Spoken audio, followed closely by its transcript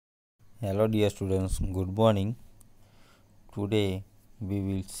Hello dear students, good morning. Today we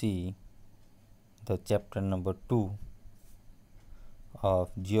will see the chapter number 2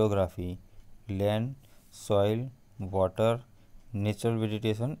 of geography, land, soil, water, natural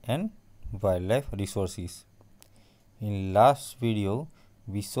vegetation and wildlife resources. In last video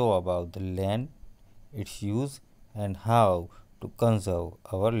we saw about the land, its use and how to conserve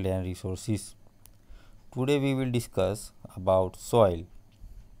our land resources. Today we will discuss about soil.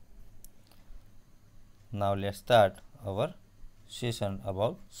 Now let's start our session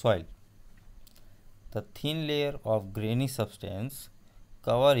about soil. The thin layer of grainy substance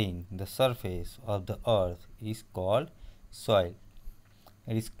covering the surface of the earth is called soil.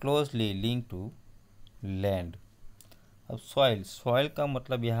 It is closely linked to land. अब soil का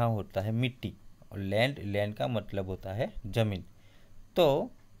मतलब यहाँ होता है मिट्टी और land का मतलब होता है ज़मीन।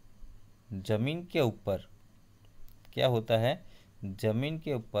 तो ज़मीन के ऊपर क्या होता है, ज़मीन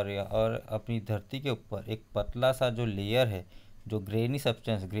के ऊपर और अपनी धरती के ऊपर एक पतला सा जो लेयर है, जो ग्रेनी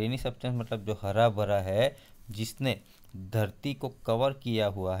सब्सटेंस मतलब जो हरा भरा है, जिसने धरती को कवर किया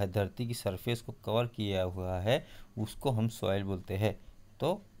हुआ है, धरती की सरफेस को कवर किया हुआ है, उसको हम सॉइल बोलते हैं।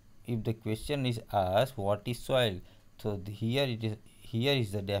 तो if the question is asked what is soil, तो here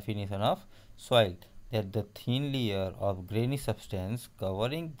is the definition of soil, that the thin layer of granny substance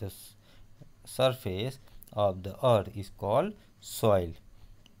covering the surface of the earth is called soil.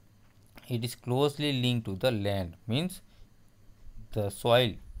 It is closely linked to the land, means the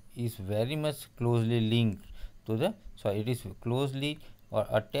soil is very much closely linked to the soil. It is closely or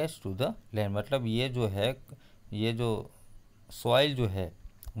attached to the land. मतलब ये जो है, ये जो soil जो है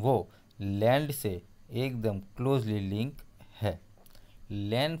वो land से एकदम closely link है.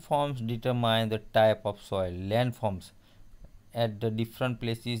 Landforms determine the type of soil. Landforms at the different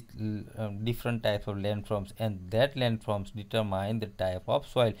places, different types of landforms, and that landforms determine the type of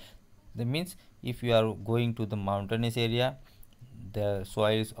soil. That means if you are going to the mountainous area, the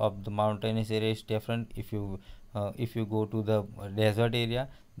soils of the mountainous area is different. If you go to the desert area,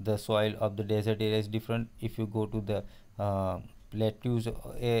 the soil of the desert area is different. If you go to the plateaus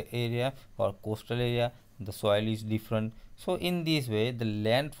area or coastal area, the soil is different. So in this way the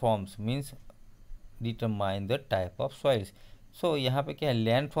landforms means determine the type of soils. सो यहाँ पे क्या है,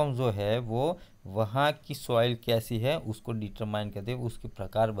 land form जो है वो वहाँ की soil कैसी है उसको डिटरमाइन करते हैं, उसके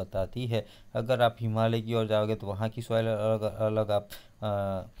प्रकार बताती है। अगर आप हिमालय की ओर जाओगे तो वहाँ की सॉइल अलग अलग, आप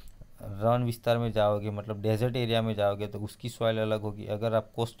रण विस्तार में जाओगे मतलब डेजर्ट एरिया में जाओगे तो उसकी सॉइल अलग होगी। अगर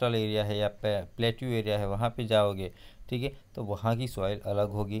आप कोस्टल एरिया है या प्लेट्यू एरिया है वहाँ पे जाओगे, ठीक है, तो वहाँ की सॉइल अलग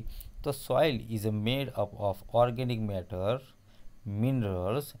होगी। तो soil is made up of organic matter,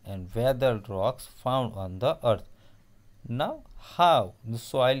 minerals and weathered rocks found on the earth. Now how the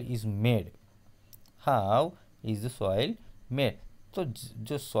soil is made, how is the soil made? तो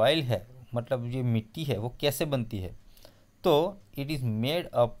जो soil है मतलब ये मिट्टी है वो कैसे बनती है, तो it is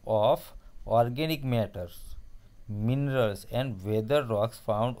made up of organic matters, minerals and weather rocks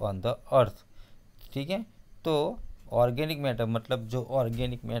found on the earth. ठीक है, तो ऑर्गेनिक मैटर मतलब जो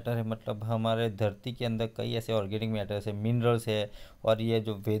ऑर्गेनिक मैटर है मतलब हमारे धरती के अंदर कई ऐसे ऑर्गेनिक मैटर्स है, मिनरल्स है, और ये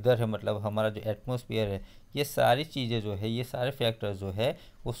जो वेदर है मतलब हमारा जो एटमॉस्फेयर है, ये सारी चीज़ें जो है, ये सारे फैक्टर्स जो है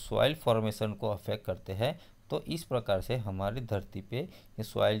वो सॉइल फॉर्मेशन को अफेक्ट करते हैं। तो इस प्रकार से हमारी धरती पे ये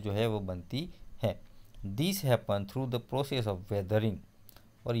सॉइल जो है वो बनती है. This happen through the process of weathering.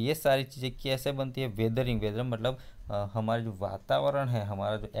 और ये सारी चीज़ें कैसे बनती है, वेदरिंग मतलब हमारा जो वातावरण है,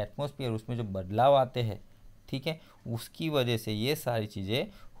 हमारा जो एटमॉस्फेयर, उसमें जो बदलाव आते हैं, ठीक है, उसकी वजह से ये सारी चीज़ें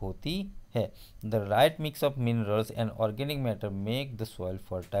होती है. The right mix of minerals and organic matter make the soil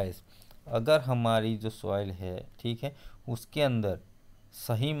fertile. अगर हमारी जो सॉइल है, ठीक है, उसके अंदर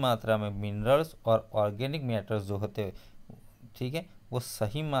सही मात्रा में मिनरल्स और ऑर्गेनिक मैटर्स जो होते हैं, ठीक है, वो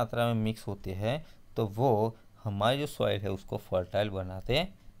सही मात्रा में मिक्स होते हैं तो वो हमारी जो सॉइल है उसको फर्टाइल बनाते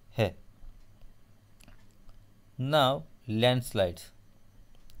हैं. Now landslides.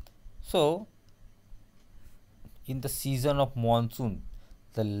 So in the season of monsoon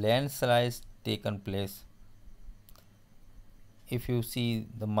the landslides taken place. If you see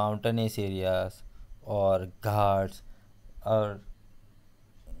the mountainous areas or ghats, or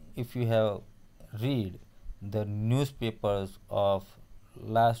if you have read the newspapers of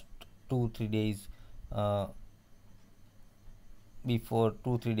last 2-3 days, before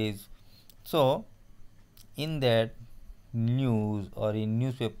 2-3 days, so in that news or in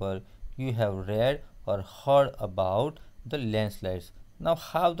newspaper you have read or heard about the landslides. Now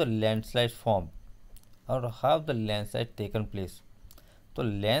how the landslides form or how the landslide taken place? So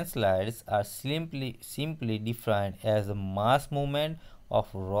landslides are simply defined as the mass movement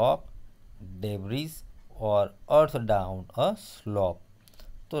of rock, debris or earth down a slope.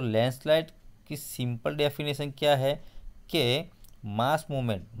 तो landslide की simple definition क्या है कि mass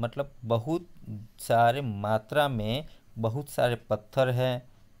movement, मतलब बहुत सारे मात्रा में बहुत सारे पत्थर हैं,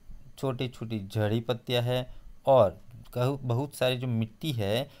 छोटी छोटी झड़ी पत्तियाँ हैं, और बहुत सारी जो मिट्टी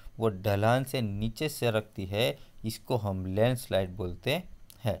है वो ढलान से नीचे से रखती है, इसको हम लैंडस्लाइड बोलते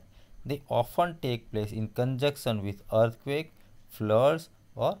हैं। They often take place in conjunction with earthquake, floods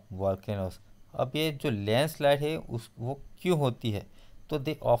और वॉल्केनोस। अब ये जो लैंडस्लाइड है उस वो क्यों होती है, तो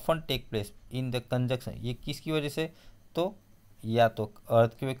they often take place in the conjunction, ये किसकी वजह से, तो या तो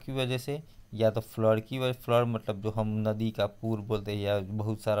अर्थक्वेक की वजह से या तो फ्लड की वजह, फ्लड मतलब जो हम नदी का पूर बोलते हैं, या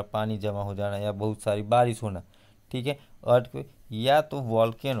बहुत सारा पानी जमा हो जाना या बहुत सारी बारिश होना, ठीक है, अर्थक्वेक, या तो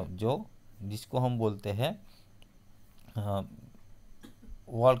वॉल्केनो जो जिसको हम बोलते हैं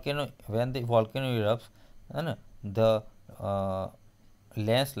वॉल्केनो, व्हेन द वॉल्केनो इरप्ट्स, है ना, the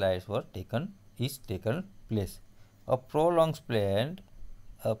landslides were taken place. A prolonged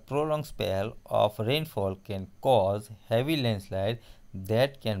spell of rainfall can cause heavy landslide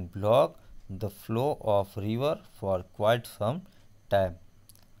that can block the flow of river for quite some time.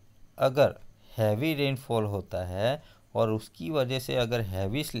 अगर हैवी रेनफॉल होता है और उसकी वजह से अगर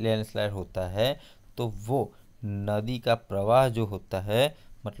हैवी लैंडस्लाइड होता है तो वो नदी का प्रवाह जो होता है,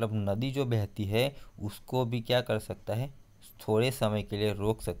 मतलब नदी जो बहती है उसको भी क्या कर सकता है, थोड़े समय के लिए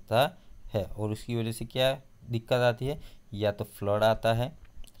रोक सकता है, और उसकी वजह से क्या दिक्कत आती है, या तो फ्लड आता है,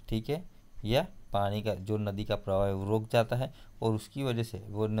 ठीक है, या पानी का जो नदी का प्रवाह है वो रुक जाता है, और उसकी वजह से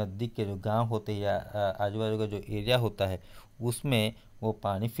वो नदी के जो गांव होते हैं या आजू बाजू का जो एरिया होता है उसमें वो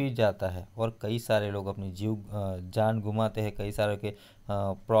पानी फिर जाता है, और कई सारे लोग अपनी जान गुमाते हैं, कई सारे के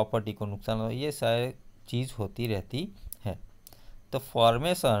प्रॉपर्टी को नुकसान हो, ये सारे चीज़ होती रहती है। The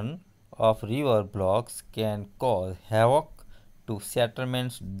formation of river blocks can cause havoc to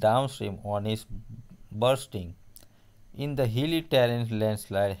settlements downstream on its bursting. In the hilly terrain,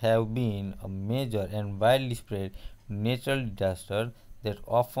 landslides have been a major and widely spread natural disaster that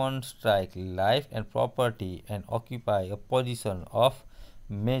often strike life and property and occupy a position of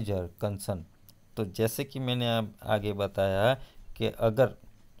major concern. तो जैसे कि मैंने आगे बताया कि अगर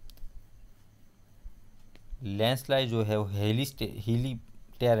landslide जो है वो हिली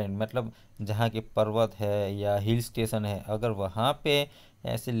टेरेन, मतलब जहाँ के पर्वत है या हिल स्टेशन है, अगर वहाँ पे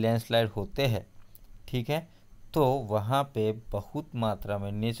ऐसे लैंडस्लाइड होते हैं, ठीक है, तो वहाँ पे बहुत मात्रा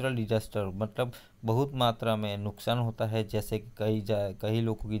में नेचुरल डिजास्टर, मतलब बहुत मात्रा में नुकसान होता है, जैसे कि कई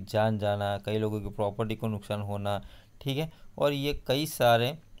लोगों की जान जाना, कई लोगों की प्रॉपर्टी को नुकसान होना, ठीक है, और ये कई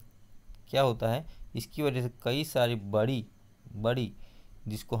सारे क्या होता है, इसकी वजह से कई सारी बड़ी बड़ी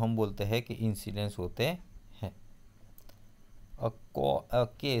जिसको हम बोलते हैं कि इंसिडेंट्स होते हैं।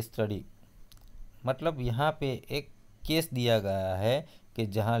 केस स्टडी, मतलब यहाँ पे एक केस दिया गया है कि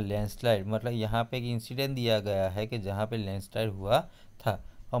जहाँ लैंडस्लाइड, मतलब यहाँ पे एक इंसिडेंट दिया गया है कि जहाँ पे लैंडस्लाइड हुआ था।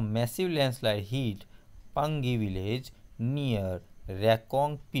 A massive landslide heat Pangi village near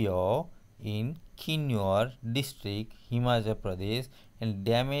रैकोंग पियो इन Kinnaur district Himachal Pradesh and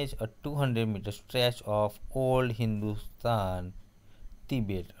damage a 200 metre stretch of old Hindustan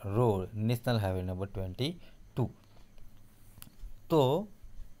Tibet road national highway number 22। तो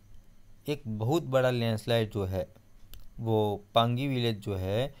एक बहुत बड़ा लैंडस्लाइड जो है वो पांगी विलेज जो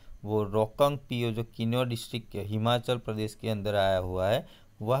है वो रोकंग पियो जो किन्नौर डिस्ट्रिक्ट के हिमाचल प्रदेश के अंदर आया हुआ है,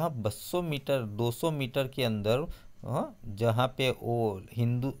 वहाँ 200 मीटर 200 मीटर के अंदर, जहाँ पे वो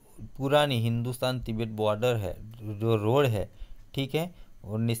पुरानी हिंदुस्तान तिब्बत बॉर्डर है, जो रोड है, ठीक है,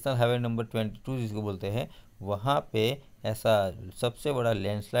 और नेशनल हाईवे नंबर 22 जिसको बोलते हैं, वहाँ पे ऐसा सबसे बड़ा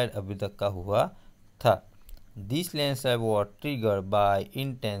लैंडस्लाइड अभी तक का हुआ था। This landslide was triggered by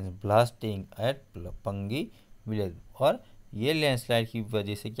intense blasting at Pangi village, और ये लैंडस्लाइड की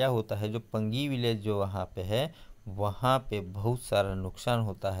वजह से क्या होता है, जो पंगी विलेज जो वहाँ पे है वहाँ पे बहुत सारा नुकसान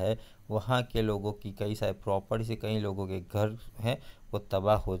होता है, वहाँ के लोगों की कई सारे प्रॉपर्टी से कई लोगों के घर हैं वो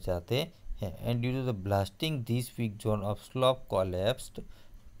तबाह हो जाते हैं। And due to the blasting this week zone of slope collapsed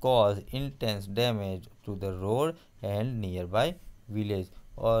cause intense damage to the road and near by village.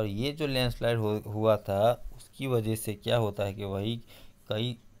 और ये जो लैंडस्लाइड हुआ था उसकी वजह से क्या होता है कि वही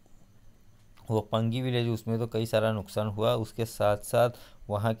कई वो पंगी विलेज उसमें तो कई सारा नुकसान हुआ, उसके साथ साथ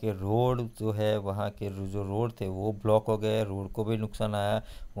वहाँ के रोड जो है, वहाँ के जो रोड थे वो ब्लॉक हो गए, रोड को भी नुकसान आया,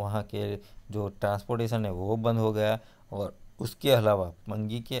 वहाँ के जो ट्रांसपोर्टेशन है वो बंद हो गया, और उसके अलावा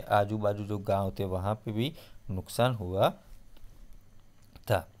पंगी के आजू बाजू जो गांव थे वहाँ पे भी नुकसान हुआ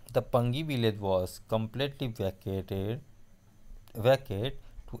था। The Pangi village was completely Venkat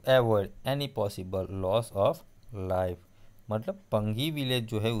to avoid any possible loss of life, मतलब पंगी विलेज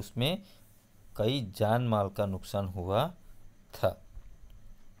जो है उसमें कई जान माल का नुकसान हुआ था।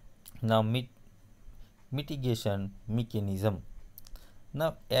 Now mitigation mechanism,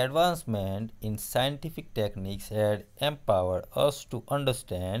 Now, advancement in scientific techniques had empowered us to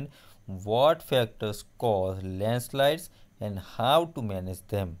understand what factors cause landslides and how to manage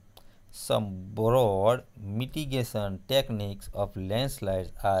them. Some broad mitigation techniques of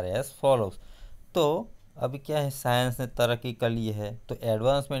landslides are as follows. तो अभी क्या है, science ने तरक्की कर ली है, तो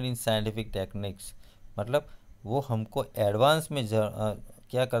advancement in scientific techniques मतलब वो हमको एडवांस में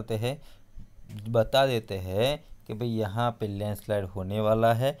क्या करते हैं, बता देते हैं कि भाई यहाँ पे लैंडस्लाइड होने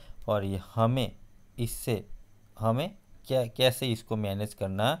वाला है और ये हमें क्या कैसे इसको मैनेज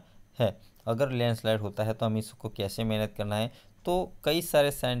करना है। अगर लैंडस्लाइड होता है तो हमें इसको कैसे मैनेज करना है। तो कई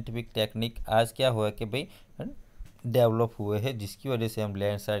सारे साइंटिफिक टेक्निक आज क्या हुआ कि भाई डेवलप हुए हैं, जिसकी वजह से हम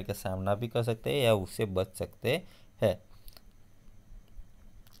लैंडस्लाइड का सामना भी कर सकते हैं या उससे बच सकते हैं।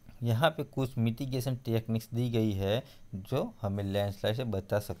 यहाँ पे कुछ मिटिगेशन टेक्निक्स दी गई है जो हमें लैंडस्लाइड से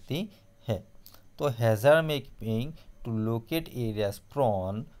बचा सकती है। तो hazard mapping to locate areas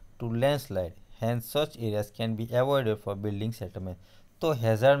prone to landslide, hence such areas can be avoided for building settlement. तो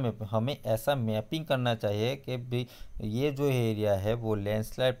हैज़ार्ड में हमें ऐसा मैपिंग करना चाहिए कि भाई ये जो एरिया है वो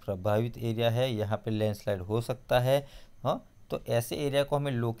लैंडस्लाइड प्रभावित एरिया है, यहाँ पे लैंडस्लाइड हो सकता है। हाँ, तो ऐसे एरिया को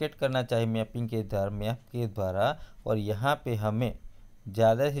हमें लोकेट करना चाहिए मैप के द्वारा। और यहाँ पे हमें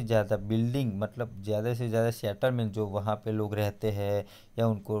ज़्यादा से ज़्यादा बिल्डिंग मतलब ज़्यादा से ज़्यादा सेटलमेंट जो वहाँ पे लोग रहते हैं या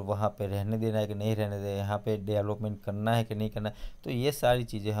उनको वहाँ पे रहने देना है कि नहीं रहने देना है, यहाँ पे डेवलपमेंट करना है कि नहीं करना है, तो ये सारी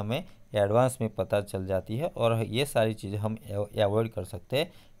चीज़ें हमें एडवांस में पता चल जाती है और ये सारी चीज़ें हम अवॉइड कर सकते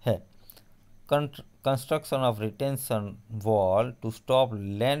हैं। Construction of retention wall to stop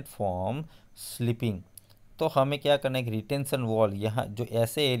land from slipping. तो हमें क्या करना है कि रिटेंशन वॉल, यहाँ जो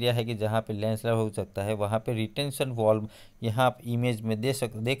ऐसे एरिया है कि जहाँ पे लैंडस्लाइड हो सकता है वहाँ पे रिटेंशन वॉल, यहाँ आप इमेज में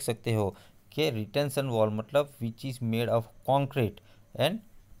देख सकते हो कि रिटेंशन वॉल मतलब which is made of concrete and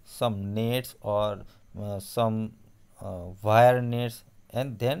some nets और सम wire nets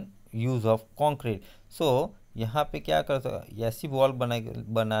and then use of concrete. सो यहाँ पे क्या कर सकते, ऐसी वॉल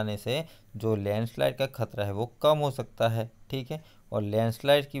बनाने से जो लैंडस्लाइड का खतरा है वो कम हो सकता है, ठीक है। और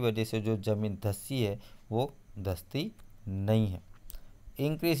लैंडस्लाइड की वजह से जो ज़मीन धंसी है वो धंसती नहीं है।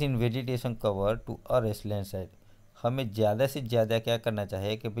 Increase in vegetation cover to arrest landslide, हमें ज़्यादा से ज़्यादा क्या करना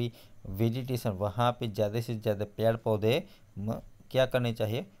चाहिए कि भाई वेजिटेशन वहाँ पे ज़्यादा से ज़्यादा पेड़ पौधे क्या करने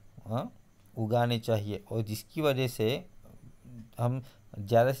चाहिए, उगाने चाहिए। और जिसकी वजह से हम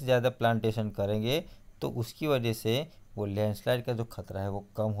ज़्यादा से ज़्यादा प्लांटेशन करेंगे तो उसकी वजह से वो लैंडस्लाइड का जो खतरा है वो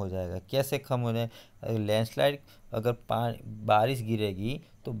कम हो जाएगा। कैसे कम हो जाए, लैंडस्लाइड अगर बारिश गिरेगी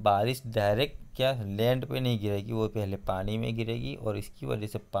तो बारिश डायरेक्ट क्या लैंड पे नहीं गिरेगी, वो पहले पानी में गिरेगी और इसकी वजह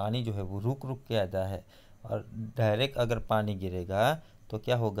से पानी जो है वो रुक रुक के आता है। और डायरेक्ट अगर पानी गिरेगा तो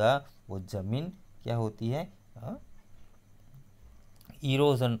क्या होगा, वो ज़मीन क्या होती है,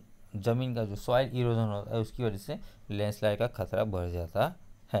 इरोजन, ज़मीन का जो सॉइल इरोजन होता है उसकी वजह से लैंडस्लाइड का खतरा बढ़ जाता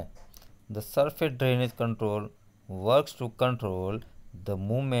है। The surface drainage control works to control the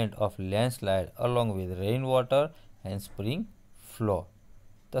movement of landslide along with rain water and spring flow.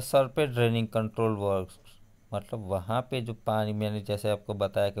 The surface draining control works मतलब वहाँ पे जो पानी, मैंने जैसे आपको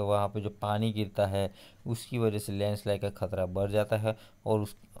बताया कि वहाँ पे जो पानी गिरता है उसकी वजह से लैंडस्लाइड का खतरा बढ़ जाता है।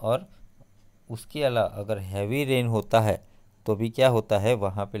 और उसके अलावा अगर हैवी रेन होता है तो भी क्या होता है,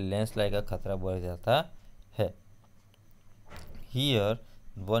 वहाँ पे लैंडस्लाइड का खतरा बढ़ जाता है। Here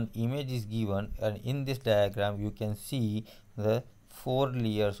one image is given and in this diagram you can see the 4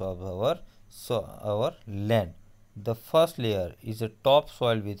 layers of our land. The first layer is a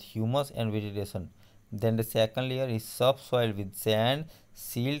topsoil with humus and vegetation. Then the second layer is subsoil with sand,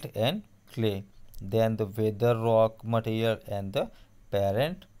 silt and clay. Then the weather rock material and the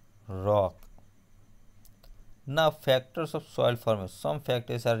parent rock. Now factors of soil formation. Some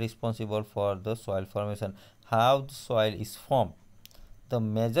factors are responsible for the soil formation. How the soil is formed. The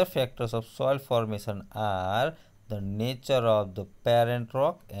major factors of soil formation are the nature of the parent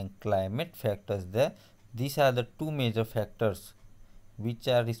rock and climate factors. These are the two major factors which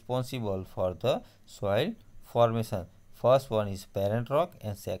are responsible for the soil formation. First one is parent rock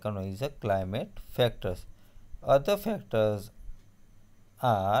and second one is the climate factors. Other factors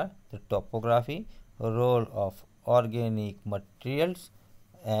are the topography, role of organic materials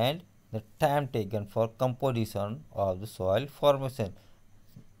and the time taken for composition of the soil formation.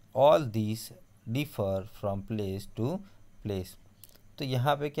 All these differ from place to place. तो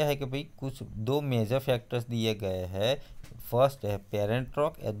यहाँ पे क्या है कि भाई कुछ दो major factors दिए गए हैं। फर्स्ट है पेरेंट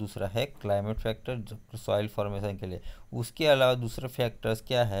रॉक और दूसरा है क्लाइमेट फैक्टर जो सॉइल फॉर्मेशन के लिए। उसके अलावा दूसरे फैक्टर्स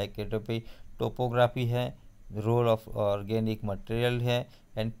क्या है कि भाई टोपोग्राफी है, रोल ऑफ ऑर्गेनिक मटेरियल है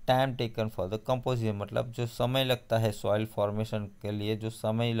and time taken for the composition मतलब जो समय लगता है सॉइल फॉर्मेशन के लिए जो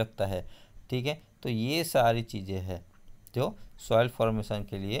समय लगता है, ठीक है। तो ये सारी चीज़ें हैं, जो सॉइल फॉर्मेशन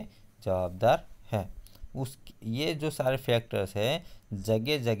के लिए जवाबदार है। ये जो सारे फैक्टर्स हैं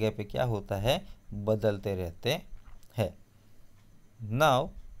जगह जगह पे क्या होता है, बदलते रहते हैं। Now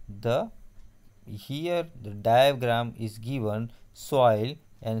the here the diagram is given soil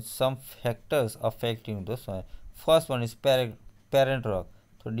and some factors affecting the soil. First one is parent rock,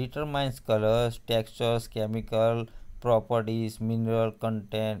 so determines colors, textures, chemical properties, mineral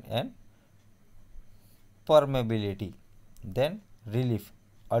content and permeability. Then relief,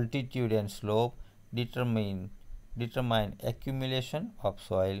 altitude and slope determine accumulation of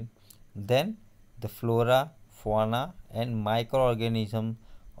soil. Then the flora, fauna and microorganisms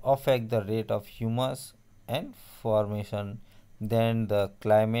affect the rate of humus and formation. Then the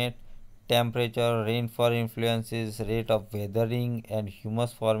climate, temperature, rainfall influences rate of weathering and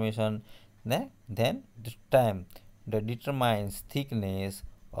humus formation. Then the time that determines thickness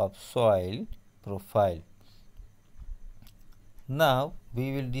of soil profile. Now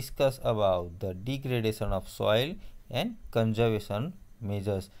we will discuss about the degradation of soil and conservation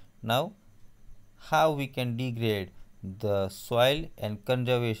measures. Now how we can degrade the soil and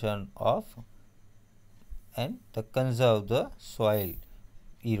conserve the soil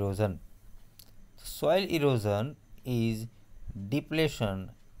erosion. Soil erosion is depletion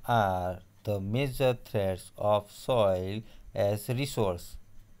are the major threats of soil as resource.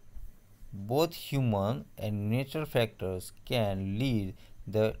 Both human and natural factors can lead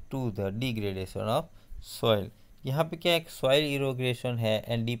to the degradation of soil. यहाँ पे क्या है, soil इरोग्रेशन है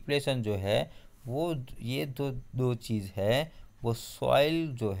and depletion जो है वो ये दो चीज़ है, वो सॉइल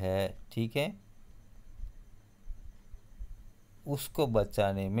जो है, ठीक है, उसको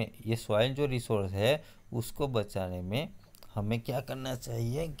बचाने में, ये सॉइल जो रिसोर्स है उसको बचाने में हमें क्या करना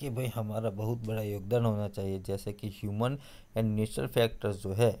चाहिए कि भाई हमारा बहुत बड़ा योगदान होना चाहिए। जैसे कि ह्यूमन एंड नेचुरल फैक्टर्स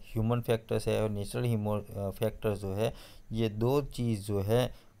जो है, ह्यूमन फैक्टर्स है और नेचुरल फैक्टर्स जो है, ये दो चीज़ जो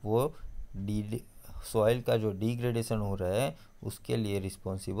है वो सॉइल का जो डिग्रेडेशन हो रहा है उसके लिए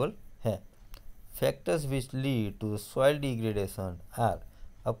रिस्पॉन्सिबल है। Factors which lead to soil degradation are,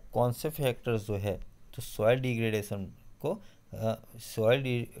 अब कौन से फैक्टर्स जो है तो सॉइल डिग्रेडेशन को सॉइल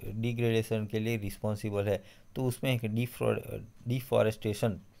डिग्रेडेशन के लिए रिस्पॉन्सिबल है, तो उसमें एक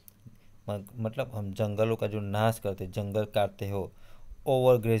डिफॉरेस्टेशन, मतलब हम जंगलों का जो नाश करते, जंगल काटते हो,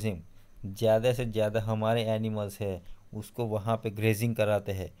 ओवर ग्रेजिंग, ज़्यादा से ज़्यादा हमारे एनिमल्स है उसको वहाँ पे ग्रेजिंग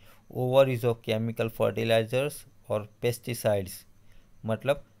कराते हैं, over use of chemical fertilisers और पेस्टिसाइड्स,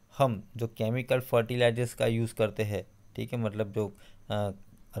 मतलब हम जो केमिकल फर्टिलाइजर्स का यूज़ करते हैं, ठीक है, मतलब जो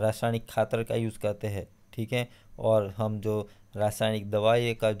रासायनिक खातर का यूज़ करते हैं, ठीक है, और हम जो रासायनिक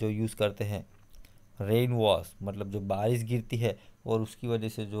दवाई का जो यूज़ करते हैं, रेन वॉश, मतलब जो बारिश गिरती है और उसकी वजह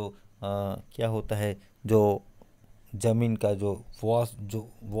से जो क्या होता है, जो ज़मीन का जो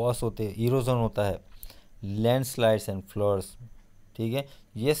वॉश होते हैं, इरोजन होता है, लैंडस्लाइड्स एंड फ्लड्स, ठीक है,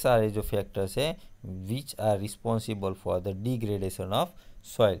 ये सारे जो फैक्टर्स हैं which are responsible for the degradation of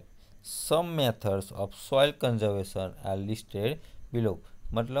soil. Some methods of soil conservation are listed below,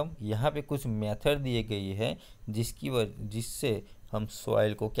 मतलब यहाँ पे कुछ मेथड दिए गई है जिससे हम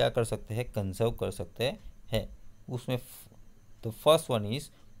सॉइल को क्या कर सकते हैं, कंजर्व कर सकते हैं। उसमें the first one is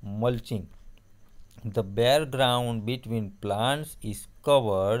mulching. The bare ground between plants is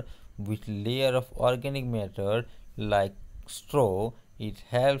covered with layer of organic matter like straw. It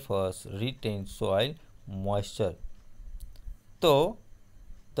helps us retain soil moisture. तो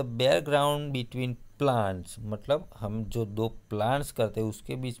the bare ground between plants, मतलब हम जो दो plants करते हैं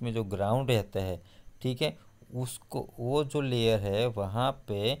उसके बीच में जो ग्राउंड रहता है, ठीक है, उसको वो जो लेयर है वहाँ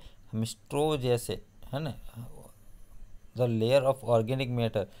पे हम स्ट्रो जैसे, है ना, the layer of organic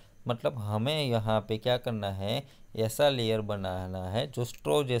matter, मतलब हमें यहाँ पे क्या करना है, ऐसा लेयर बनाना है जो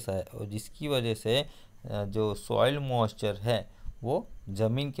स्ट्रो जैसा है और जिसकी वजह से जो सॉइल मॉइस्चर है वो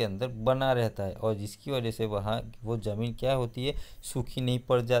ज़मीन के अंदर बना रहता है और जिसकी वजह से वहाँ वो ज़मीन क्या होती है, सूखी नहीं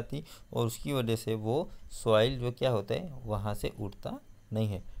पड़ जाती और उसकी वजह से वो सॉइल जो क्या होता है वहाँ से उठता नहीं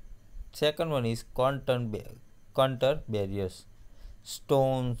है। Second one is counter barriers.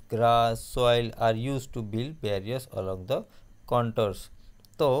 Stones, grass, soil are use to build barriers along the कॉन्टर्स।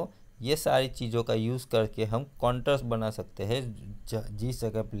 तो ये सारी चीज़ों का यूज़ करके हम कॉन्टर्स बना सकते हैं। जिस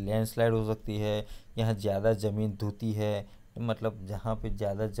जगह पे लैंडस्लाइड हो सकती है, यहाँ ज़्यादा ज़मीन धुती है, मतलब जहाँ पे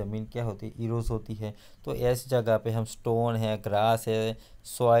ज़्यादा ज़मीन क्या होती है, इरोज होती है, तो ऐसी जगह पे हम स्टोन है, ग्रास है,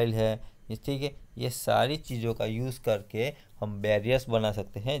 सॉइल है, ठीक है, ये सारी चीज़ों का यूज़ करके हम बैरियर्स बना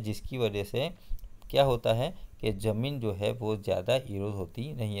सकते हैं जिसकी वजह से क्या होता है कि ज़मीन जो है वो ज़्यादा इरोज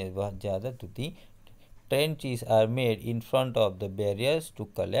होती नहीं है, वह ज़्यादा धुती। Trenches are made in front of the barriers to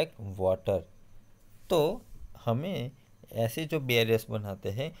collect water. तो हमें ऐसे जो बैरियर्स बनाते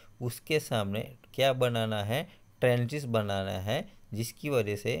हैं उसके सामने क्या बनाना है, ट्रेंचेस बनाना है, जिसकी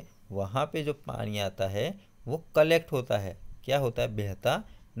वजह से वहाँ पे जो पानी आता है वो कलेक्ट होता है। क्या होता है, बहता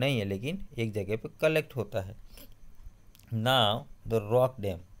नहीं है लेकिन एक जगह पे कलेक्ट होता है। Now the rock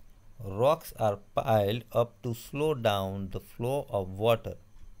dam, rocks are piled up to slow down the flow of water,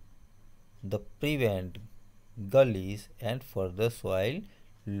 the prevent gullies and further soil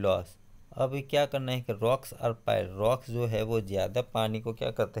loss। अब क्या करना है कि रॉक्स आर पाइल, रॉक्स जो है वो ज़्यादा पानी को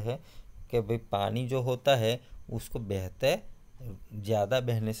क्या करते हैं कि भाई पानी जो होता है उसको बहते ज़्यादा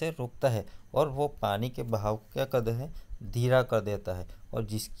बहने से रोकता है और वो पानी के बहाव को क्या करते हैं, धीरा कर देता है। और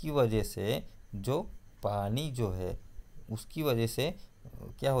जिसकी वजह से जो पानी जो है उसकी वजह से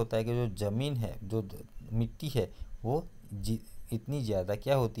क्या होता है कि जो ज़मीन है, जो मिट्टी है वो इतनी ज़्यादा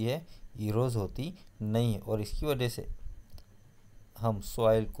क्या होती है, इरोज होती नहीं है और इसकी वजह से हम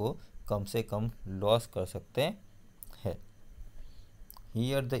सॉइल को कम से कम लॉस कर सकते हैं।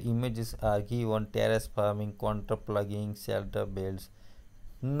 Here the images are given terrace farming, contour plugging, shelter belts.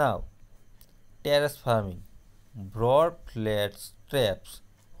 Now, terrace farming, broad flat straps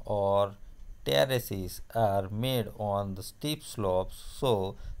or terraces are made on the steep slopes so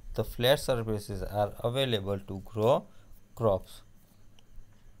the flat surfaces are available to grow crops।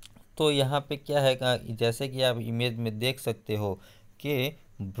 तो यहाँ पे क्या है, जैसे कि आप image में देख सकते हो कि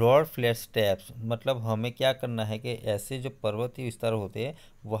ब्रॉड फ्लैट स्टेप्स, मतलब हमें क्या करना है कि ऐसे जो पर्वतीय विस्तार होते हैं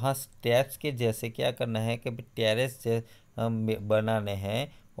वहाँ स्टेप्स के जैसे क्या करना है कि टेरेस बनाने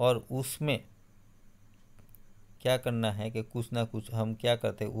हैं और उसमें क्या करना है कि कुछ ना कुछ हम क्या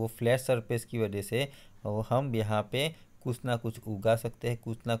करते हैं, वो फ्लैट सरफेस की वजह से हम यहाँ पे कुछ ना कुछ उगा सकते हैं,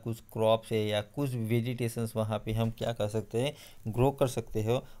 कुछ ना कुछ क्रॉप्स है या कुछ वेजिटेशंस वहाँ पे हम क्या कर सकते हैं, ग्रो कर सकते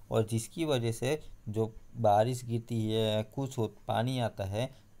हो। और जिसकी वजह से जो बारिश गिरती है या कुछ पानी आता है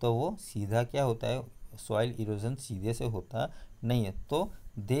तो वो सीधा क्या होता है, सॉइल इरोजन सीधे से होता नहीं है। तो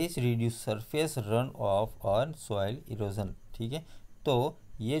this reduce surface run of और सॉइल इरोजन। ठीक है, तो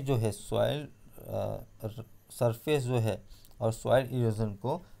ये जो है सॉइल सरफेस जो है और सॉइल इरोजन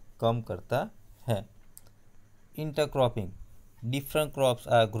को कम करता है। Intercropping, different crops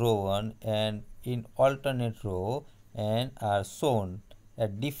are grown and in alternate row and are sown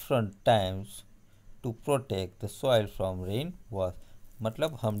at different times to protect the soil from rain wash।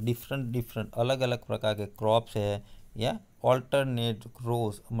 मतलब हम डिफरेंट अलग अलग प्रकार के क्रॉप्स है या ऑल्टरनेट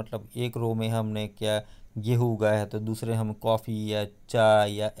रोज, मतलब एक रो में हमने क्या गेहूँ उगाया है तो दूसरे हम कॉफ़ी या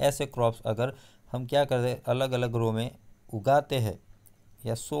चाय या ऐसे क्रॉप्स अगर हम क्या करते हैं अलग अलग रो में उगाते हैं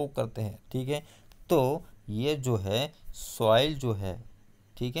या सो करते हैं। ठीक है, तो ये जो है सॉइल जो है,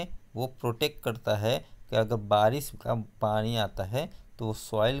 ठीक है, वो प्रोटेक्ट करता है कि अगर बारिश का पानी आता है तो वो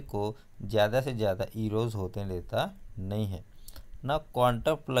सॉइल को ज़्यादा से ज़्यादा इरोज होते लेता नहीं है ना।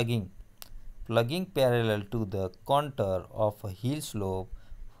 Counter plugging, plugging parallel to the counter of a hill slope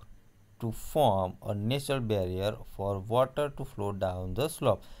to form a natural barrier for water to flow down the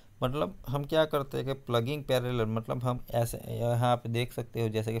slope. मतलब हम क्या करते हैं कि प्लगिंग पैरेलल, मतलब हम ऐसे यहाँ पे देख सकते हो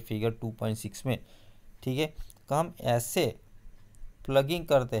जैसे कि फिगर 2.6 में, ठीक है, तो हम ऐसे प्लगिंग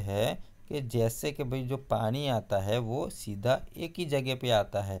करते हैं कि जैसे कि भाई जो पानी आता है वो सीधा एक ही जगह पे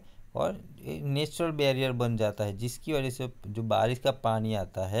आता है और नेचुरल बैरियर बन जाता है, जिसकी वजह से जो बारिश का पानी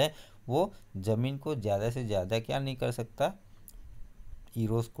आता है वो ज़मीन को ज़्यादा से ज़्यादा क्या नहीं कर सकता,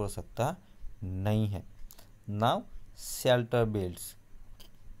 इरोज कर सकता नहीं है। Now shelter belts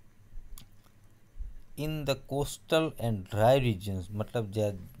in the coastal and dry regions, मतलब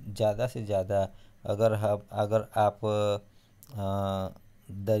ज़्यादा से ज़्यादा अगर आप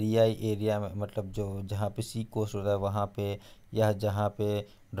दरियाई एरिया में, मतलब जो जहाँ पे सी कोस्ट होता है वहाँ पे, या जहाँ पे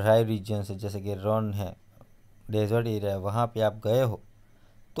ड्राई रीजन्स है जैसे कि रन है, डेजर्ट एरिया है, वहाँ पे आप गए हो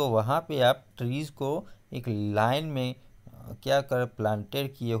तो वहाँ पे आप ट्रीज़ को एक लाइन में क्या कर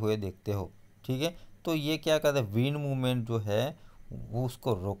प्लांटेड किए हुए देखते हो। ठीक है, तो ये क्या करता है, विंड मूवमेंट जो है वो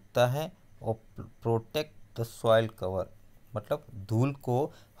उसको रोकता है और प्रोटेक्ट द सॉइल कवर, मतलब धूल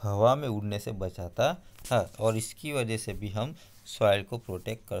को हवा में उड़ने से बचाता है और इसकी वजह से भी हम सॉइल को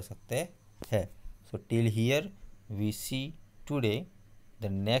प्रोटेक्ट कर सकते हैं। So till here we C today, the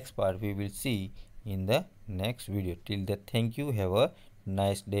next part we will see in the next video. Till that, thank you, have a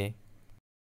nice day.